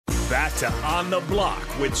back to On the Block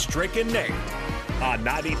with Strick and Nate on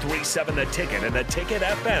 93.7 The Ticket and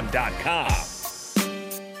theticketfm.com.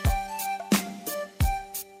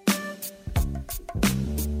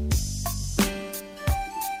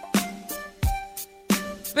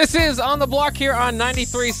 This is On the Block here on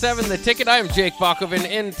 93.7 The Ticket. I am Jake Bakoven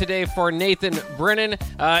in today for Nathan Brennan.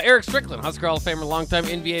 Eric Strickland, Husker Hall of Famer, longtime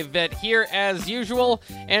NBA vet here as usual.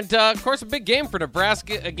 And, of course, a big game for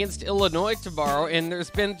Nebraska against Illinois tomorrow. And there's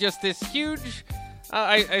been just this huge,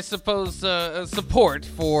 I suppose, support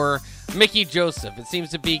for Mickey Joseph. It seems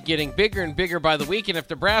to be getting bigger and bigger by the week. And if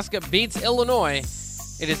Nebraska beats Illinois,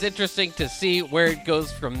 it is interesting to see where it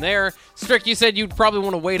goes from there. Strick, you said you'd probably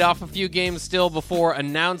want to wait off a few games still before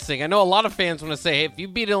announcing. I know a lot of fans want to say, hey, if you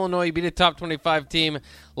beat Illinois, you beat a top 25 team,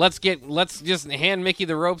 let's just hand Mickey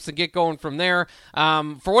the ropes and get going from there.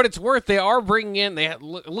 For what it's worth, they are bringing in, it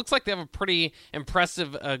looks like they have a pretty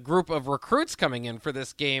impressive group of recruits coming in for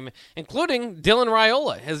this game, including Dylan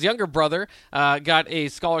Raiola. His younger brother got a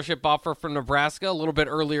scholarship offer from Nebraska a little bit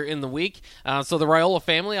earlier in the week. So the Raiola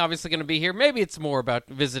family obviously going to be here. Maybe it's more about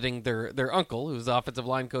visiting their uncle, who's the offensive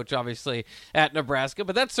line coach, obviously, at Nebraska.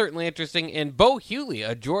 But that's certainly interesting. And Bo Hughley,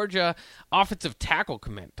 a Georgia offensive tackle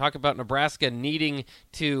commit. Talk about Nebraska needing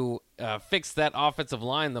to fix that offensive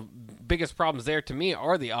line. The biggest problems there to me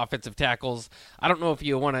are the offensive tackles. I don't know if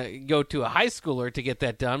you want to go to a high schooler to get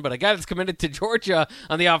that done, but a guy that's committed to Georgia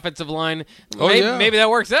on the offensive line, maybe that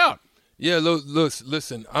works out. Yeah,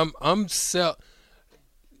 listen,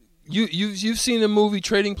 you've seen the movie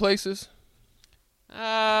Trading Places?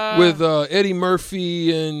 With Eddie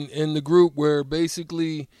Murphy and the group, where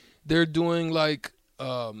basically they're doing like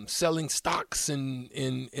selling stocks and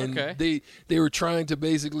okay. they were trying to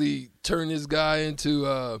basically turn this guy into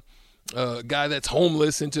a guy that's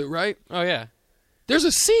homeless into, right? Oh yeah. There's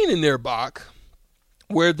a scene in there, Bach,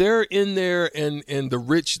 where they're in there and the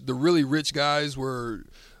really rich guys were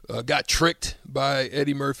got tricked by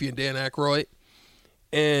Eddie Murphy and Dan Aykroyd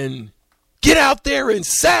and get out there and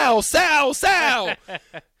sell.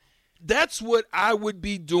 That's what I would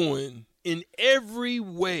be doing in every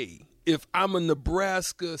way if I'm a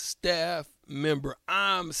Nebraska staff member.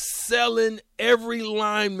 I'm selling every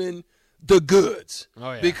lineman the goods.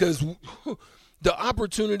 Oh, yeah. Because the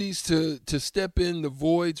opportunities to step in the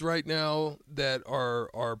voids right now that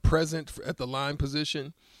are present at the line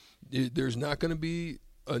position, there's not going to be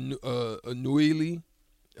a Nuili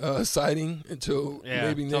sighting until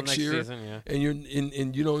maybe next year, season, yeah.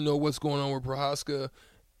 and you don't know what's going on with Prohaska,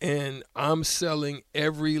 and I'm selling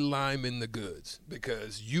every lineman the goods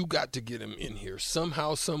because you got to get him in here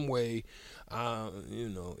somehow, some way.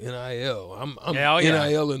 NIL. I'm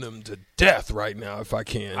NILing them to death right now if I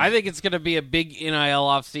can. I think it's going to be a big NIL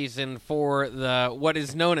offseason for what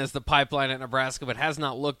is known as the pipeline at Nebraska, but has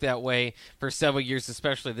not looked that way for several years,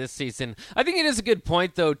 especially this season. I think it is a good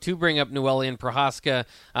point, though, to bring up Nueli and Prohaska.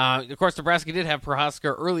 Of course, Nebraska did have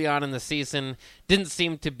Prohaska early on in the season. Didn't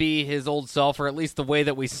seem to be his old self, or at least the way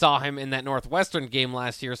that we saw him in that Northwestern game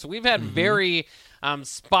last year. So we've had very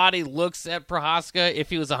spotty looks at Prohaska.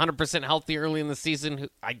 If he was 100% healthy early in the season,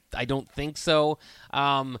 I don't think so.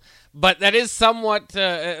 But that is somewhat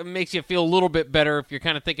makes you feel a little bit better if you're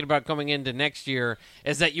kind of thinking about coming into next year,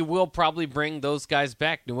 is that you will probably bring those guys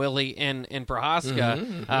back, Nueli and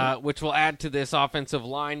Prohaska, which will add to this offensive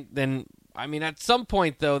line. Then, I mean, at some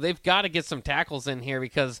point, though, they've got to get some tackles in here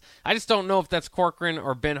because I just don't know if that's Corcoran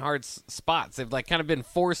or Ben Hart's spots. They've kind of been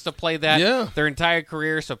forced to play that their entire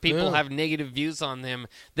career, so people have negative views on them.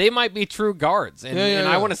 They might be true guards, and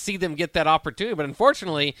I want to see them get that opportunity. But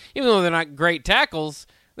unfortunately, even though they're not great tackles,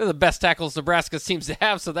 they're the best tackles Nebraska seems to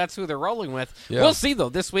have, so that's who they're rolling with. Yeah. We'll see, though,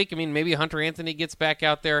 this week. I mean, maybe Hunter Anthony gets back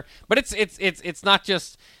out there, but it's not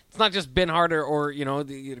just Ben Harder or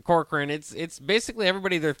the Corcoran. It's basically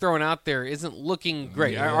everybody they're throwing out there isn't looking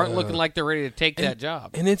great. Aren't looking like they're ready to take that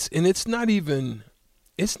job. And it's not even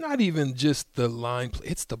just the line play.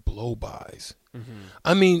 It's the blow-bys. Mm-hmm.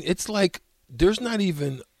 I mean, it's like there's not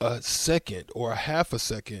even a second or a half a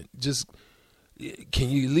second. Just can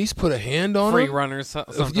you at least put a hand on free them? Runners?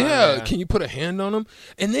 Yeah, can you put a hand on them?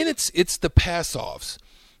 And then it's the pass-offs.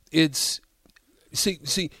 It's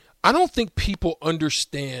see. I don't think people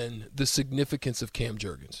understand the significance of Cam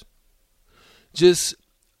Jurgens. Just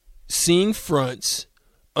seeing fronts,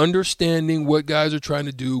 understanding what guys are trying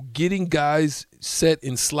to do, getting guys set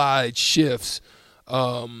in slide shifts.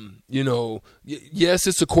 Yes,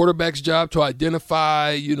 it's a quarterback's job to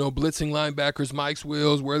identify, blitzing linebackers, Mike's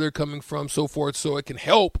wheels, where they're coming from, so forth, so it can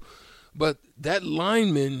help. But that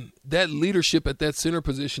lineman, that leadership at that center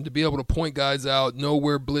position to be able to point guys out, know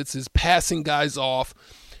where blitz is, passing guys off,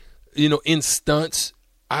 in stunts,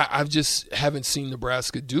 I've just haven't seen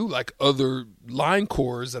Nebraska do like other line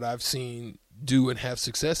cores that I've seen do and have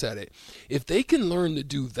success at it. If they can learn to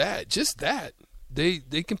do that, just that, they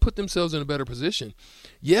can put themselves in a better position.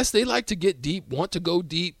 Yes, they like to get deep, want to go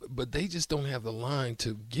deep, but they just don't have the line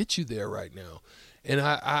to get you there right now. And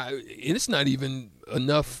it's not even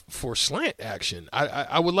enough for slant action.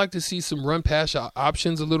 I would like to see some run pass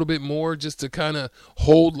options a little bit more, just to kind of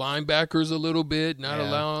hold linebackers a little bit, not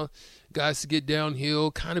allow guys to get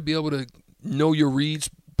downhill, kind of be able to know your reads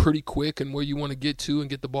pretty quick and where you want to get to and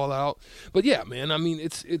get the ball out. But yeah, man, I mean,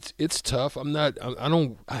 it's tough.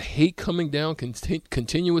 I hate coming down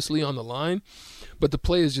continuously on the line, but the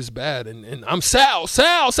play is just bad. And I'm Sal.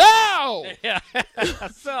 Yeah.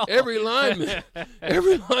 Sal. Every lineman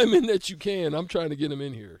that you can, I'm trying to get him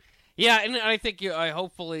in here. Yeah, and I think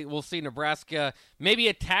hopefully we'll see Nebraska maybe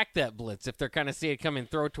attack that blitz if they're kind of see it come and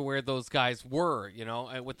throw to where those guys were,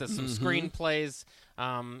 with some screen plays.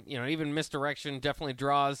 Even misdirection definitely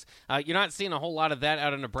draws. You're not seeing a whole lot of that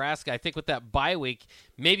out of Nebraska. I think with that bye week,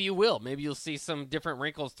 maybe you will. Maybe you'll see some different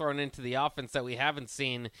wrinkles thrown into the offense that we haven't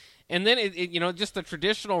seen. And then, just the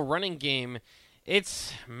traditional running game,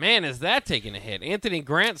 is that taking a hit? Anthony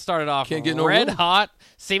Grant started off red hot,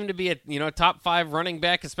 seemed to be a top 5 running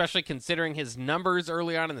back, especially considering his numbers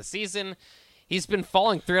early on in the season. He's been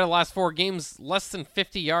falling 3 out of the last 4 games, less than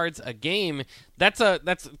 50 yards a game.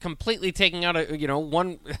 That's completely taking out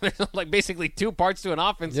one like basically 2 parts to an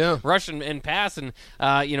offense, rush and pass, and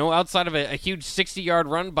outside of a huge 60-yard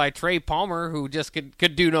run by Trey Palmer, who just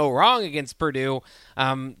could do no wrong against Purdue,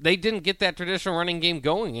 they didn't get that traditional running game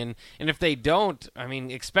going, and if they don't,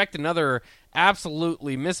 expect another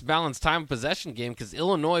absolutely misbalanced time of possession game, because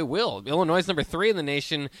Illinois will. Illinois is number 3 in the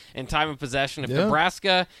nation in time of possession. If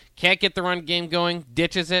Nebraska can't get the run game going,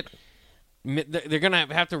 ditches it, they're going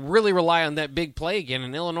to have to really rely on that big play again,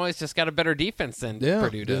 and Illinois has just got a better defense than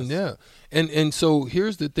Purdue does. Yeah, and so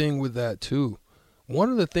here's the thing with that, too. One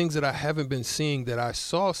of the things that I haven't been seeing that I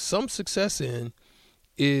saw some success in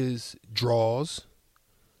is draws.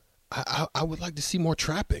 I would like to see more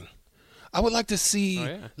trapping. I would like to see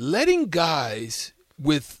letting guys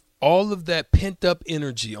with all of that pent-up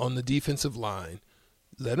energy on the defensive line,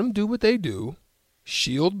 let them do what they do,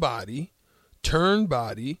 shield body, turn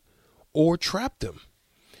body, or trap them,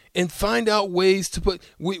 and find out ways to put.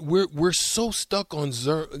 We're so stuck on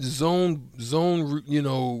zone,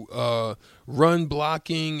 run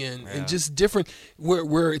blocking and just different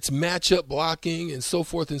where it's matchup blocking and so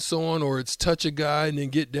forth and so on, or it's touch a guy and then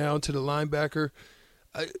get down to the linebacker.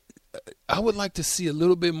 I would like to see a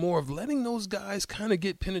little bit more of letting those guys kind of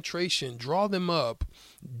get penetration, draw them up,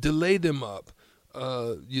 delay them up,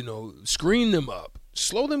 screen them up,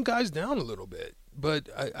 slow them guys down a little bit. But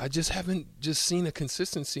I just haven't seen a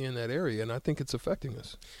consistency in that area, and I think it's affecting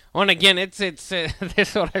us. Well, and again, it's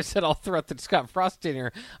that's what I've said all throughout the Scott Frost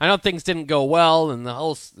tenure. I know things didn't go well, and the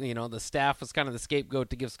whole the staff was kind of the scapegoat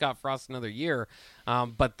to give Scott Frost another year.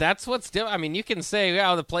 But that's what's different. You can say,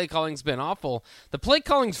 the play calling's been awful. The play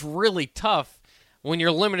calling's really tough when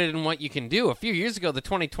you're limited in what you can do. A few years ago, the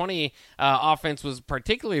 2020 offense was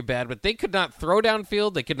particularly bad, but they could not throw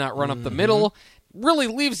downfield. They could not run up the middle. Really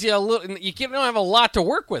leaves you a little. You don't have a lot to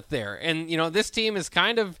work with there, and this team is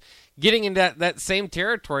kind of getting into that same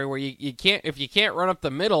territory where you can't, if you can't run up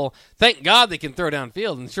the middle. Thank God they can throw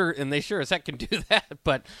downfield, and they sure as heck can do that.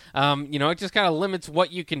 But it just kind of limits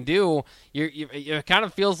what you can do. It kind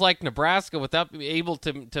of feels like Nebraska, without being able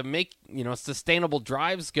to make sustainable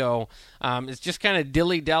drives go, is just kind of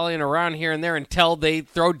dilly-dallying around here and there until they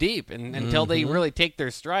throw deep and until they really take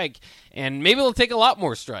their strike. And maybe they'll take a lot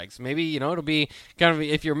more strikes. Maybe, it'll be kind of,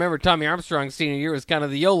 if you remember Tommy Armstrong's senior year, was kind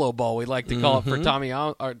of the YOLO ball, we like to call it, for Tommy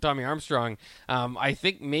Armstrong. I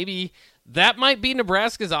think maybe that might be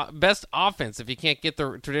Nebraska's best offense if you can't get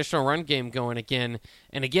the traditional run game going again.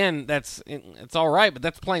 And again, it's all right, but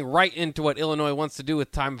that's playing right into what Illinois wants to do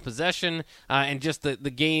with time of possession and just the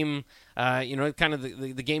game, kind of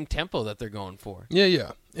the game tempo that they're going for.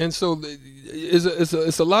 Yeah. And so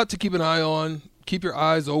it's a lot to keep an eye on. Keep your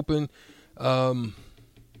eyes open. I'm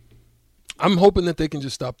hoping that they can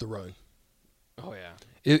just stop the run. Oh, yeah.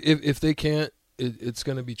 If they can't, it's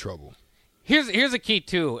going to be trouble. Here's a key,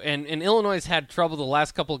 too, and Illinois has had trouble the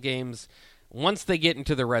last couple of games once they get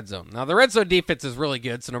into the red zone. Now, the red zone defense is really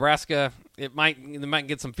good, so Nebraska, they might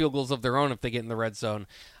get some field goals of their own if they get in the red zone.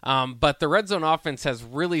 But the red zone offense has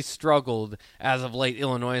really struggled as of late.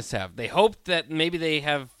 Illinois have. They hope that maybe they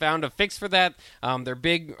have found a fix for that. Their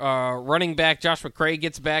big running back Josh McCray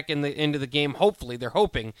gets back into the game. Hopefully, they're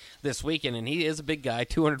hoping this weekend, and he is a big guy,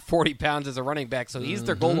 240 pounds as a running back, so he's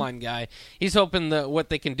their goal line guy. He's hoping what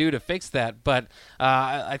they can do to fix that. But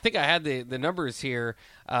I think I had the numbers here.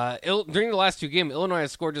 During the last 2 games, Illinois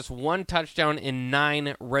has scored just 1 touchdown in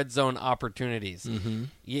 9 red zone opportunities.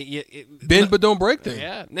 Bend but don't break thing.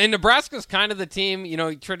 Yeah, and Nebraska's kind of the team.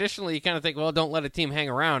 Traditionally you kind of think, well, don't let a team hang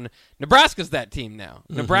around. Nebraska's that team now.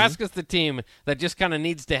 Nebraska's the team that just kind of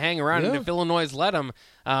needs to hang around. And if Illinois let them,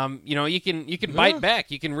 you can bite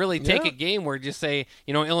back. You can really take a game where you just say,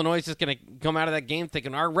 Illinois is just going to come out of that game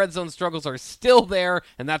thinking our red zone struggles are still there,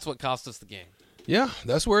 and that's what cost us the game. Yeah,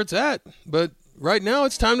 that's where it's at. But right now,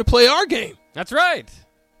 it's time to play our game. That's right.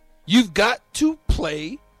 You've got to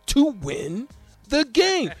play to win the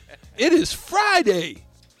game. It is Friday.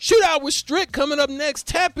 Shootout with Strick coming up next.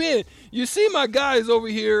 Tap in. You see my guys over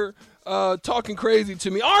here talking crazy to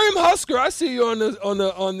me. RM Husker, I see you on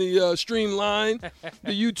the stream line,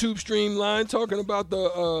 the YouTube stream line, talking about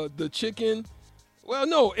the chicken. Well,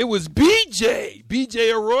 no, it was BJ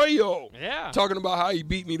Arroyo. Yeah. Talking about how he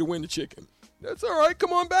beat me to win the chicken. That's all right.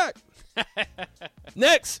 Come on back.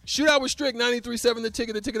 Next, Shootout with Strick, 93.7 The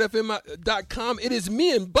Ticket, theticketfm.com. It is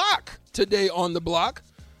me and Bach today on the block.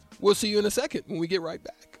 We'll see you in a second when we get right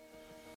back.